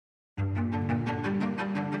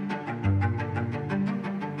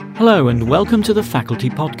Hello and welcome to the Faculty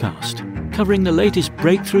Podcast, covering the latest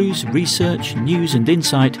breakthroughs, research, news and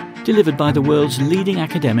insight delivered by the world's leading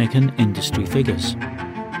academic and industry figures.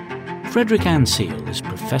 Frederick Anseal is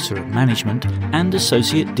Professor of Management and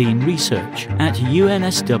Associate Dean Research at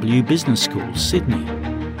UNSW Business School, Sydney.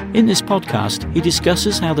 In this podcast, he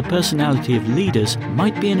discusses how the personality of leaders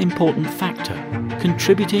might be an important factor,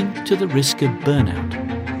 contributing to the risk of burnout.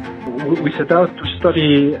 We set out to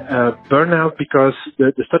study burnout because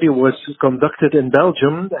the study was conducted in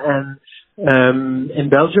Belgium, and in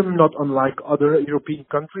Belgium, not unlike other European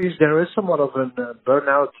countries, there is somewhat of a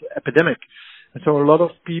burnout epidemic. And so a lot of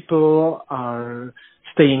people are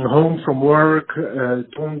staying home from work,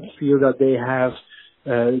 don't feel that they have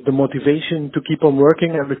the motivation to keep on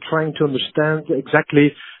working, and we're trying to understand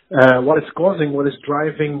exactly what is causing, what is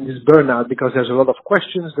driving this burnout, because there's a lot of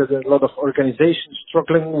questions, there's a lot of organizations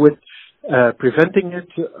struggling with preventing it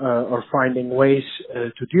or finding ways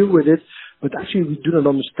to deal with it, but actually we do not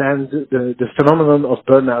understand the phenomenon of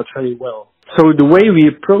burnout very well. So the way we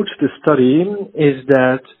approached the study is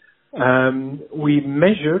that we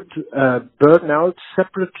measured burnout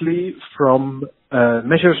separately from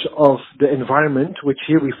measures of the environment, which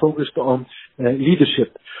here we focused on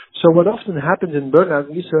leadership. So what often happens in burnout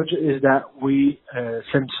research is that we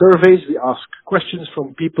send surveys, we ask questions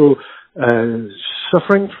from people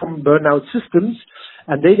suffering from burnout systems,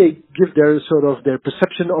 and they give their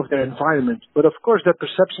perception of their environment. But of course, their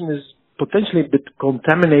perception is potentially a bit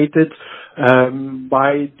contaminated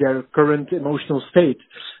by their current emotional state.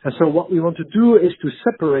 And so what we want to do is to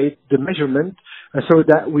separate the measurement so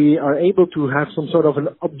that we are able to have some sort of an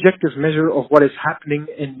objective measure of what is happening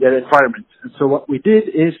in their environment. And so what we did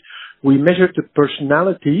is we measured the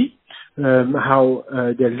personality, how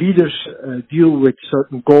their leaders deal with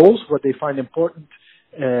certain goals, what they find important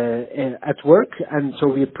at work. And so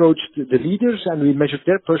we approached the leaders and we measured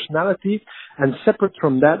their personality, and separate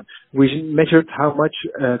from that we measured how much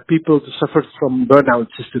people suffered from burnout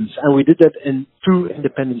systems, and we did that in 2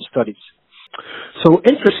 independent studies. So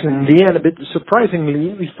interestingly and a bit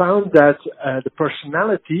surprisingly, we found that the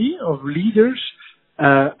personality of leaders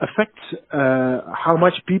affects how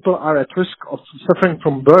much people are at risk of suffering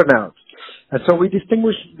from burnout. And so we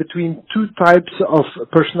distinguish between 2 types of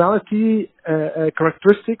personality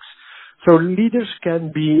characteristics. So leaders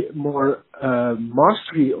can be more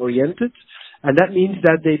mastery-oriented, and that means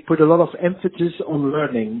that they put a lot of emphasis on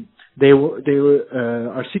learning. They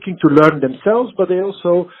are seeking to learn themselves, but they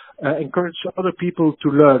also encourage other people to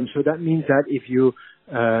learn. So that means that if you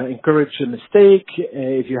encourage a mistake,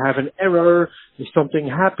 if you have an error, if something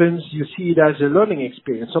happens, you see it as a learning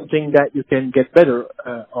experience, something that you can get better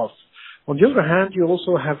of. On the other hand, you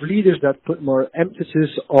also have leaders that put more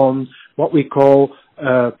emphasis on what we call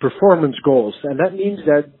performance goals. And that means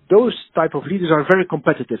that those type of leaders are very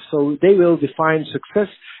competitive. So they will define success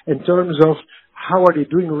in terms of how are they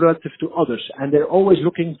doing relative to others. And they're always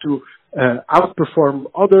looking to outperform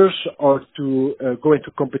others or to go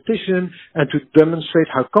into competition and to demonstrate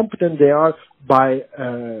how competent they are by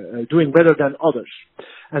doing better than others.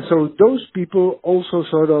 And so those people also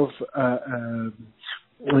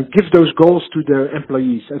give those goals to their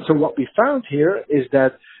employees. And so what we found here is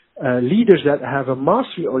that leaders that have a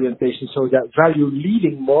mastery orientation, so that value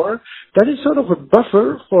leading more, that is sort of a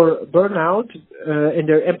buffer for burnout in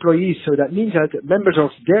their employees. So that means that members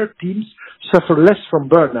of their teams suffer less from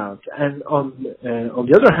burnout. And on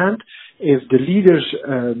the other hand, if the leaders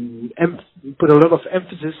put a lot of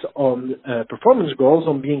emphasis on performance goals,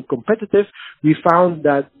 on being competitive, we found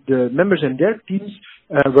that the members in their teams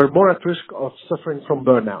were more at risk of suffering from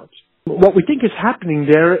burnout. What we think is happening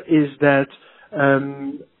there is that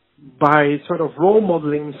by sort of role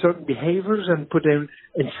modeling certain behaviors and putting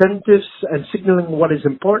incentives and signaling what is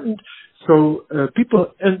important, so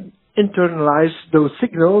people internalize those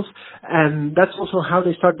signals, and that's also how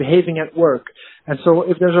they start behaving at work. And so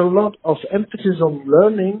if there's a lot of emphasis on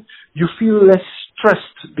learning, you feel less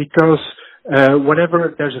stressed because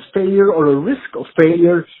whenever there's a failure or a risk of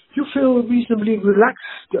failure, you feel reasonably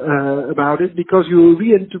relaxed about it because you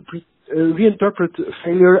reinterpret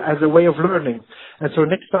failure as a way of learning. And so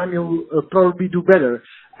next time you'll probably do better.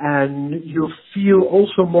 And you feel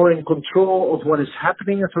also more in control of what is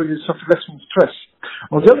happening, and so you suffer less from stress.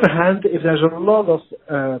 On the other hand, if there's a lot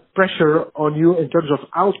of pressure on you in terms of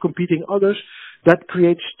outcompeting others, that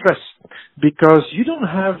creates stress because you don't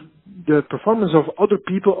have the performance of other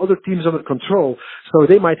people, other teams under control. So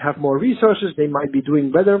they might have more resources, they might be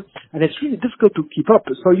doing better, and it's really difficult to keep up.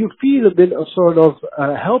 So you feel a bit of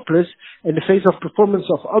helpless in the face of performance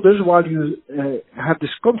of others while you have this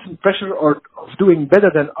constant pressure of doing better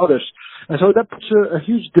than others. And so that puts a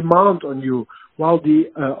huge demand on you, while the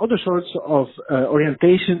other sorts of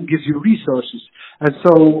orientation gives you resources. And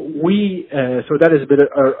so so that is a bit of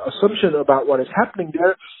our assumption about what is happening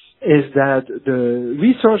there, is that the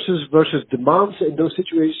resources versus demands in those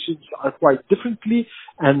situations are quite differently,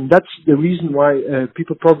 and that's the reason why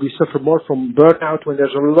people probably suffer more from burnout when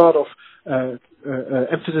there's a lot of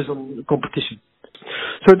emphasis on competition.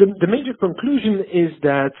 So the major conclusion is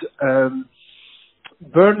that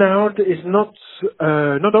burnout is not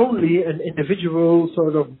only an individual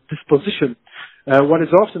sort of disposition. What is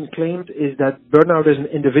often claimed is that burnout is an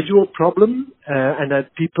individual problem, and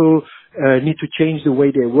that people need to change the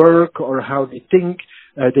way they work or how they think.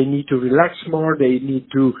 They need to relax more. They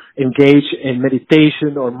need to engage in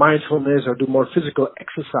meditation or mindfulness or do more physical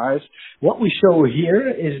exercise. What we show here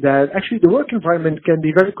is that actually the work environment can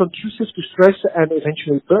be very conducive to stress and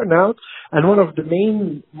eventually burnout. And one of the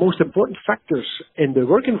most important factors in the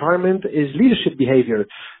work environment is leadership behavior.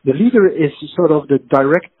 The leader is sort of the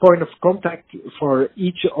direct point of contact for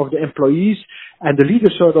each of the employees, and the leader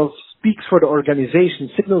sort of speaks for the organization,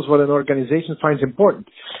 signals what an organization finds important.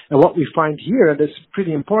 And what we find here, and that's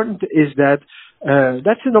pretty important, is that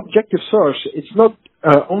that's an objective source. It's not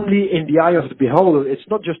only in the eye of the beholder. It's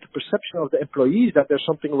not just the perception of the employees that there's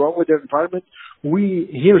something wrong with their environment. We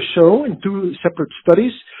here show in two separate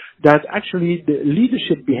studies that actually the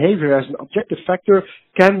leadership behavior as an objective factor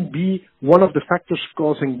can be one of the factors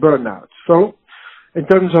causing burnout. So in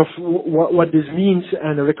terms of what this means,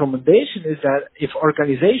 and a recommendation is that if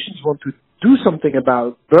organizations want to do something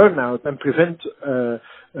about burnout and prevent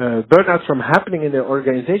burnout from happening in their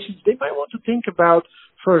organizations, they might want to think about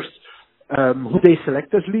first who they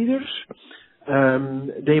select as leaders.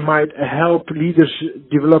 They might help leaders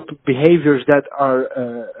develop behaviors that are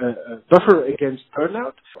buffer against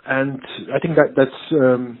burnout, and I think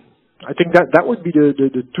that would be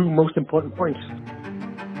the two most important points.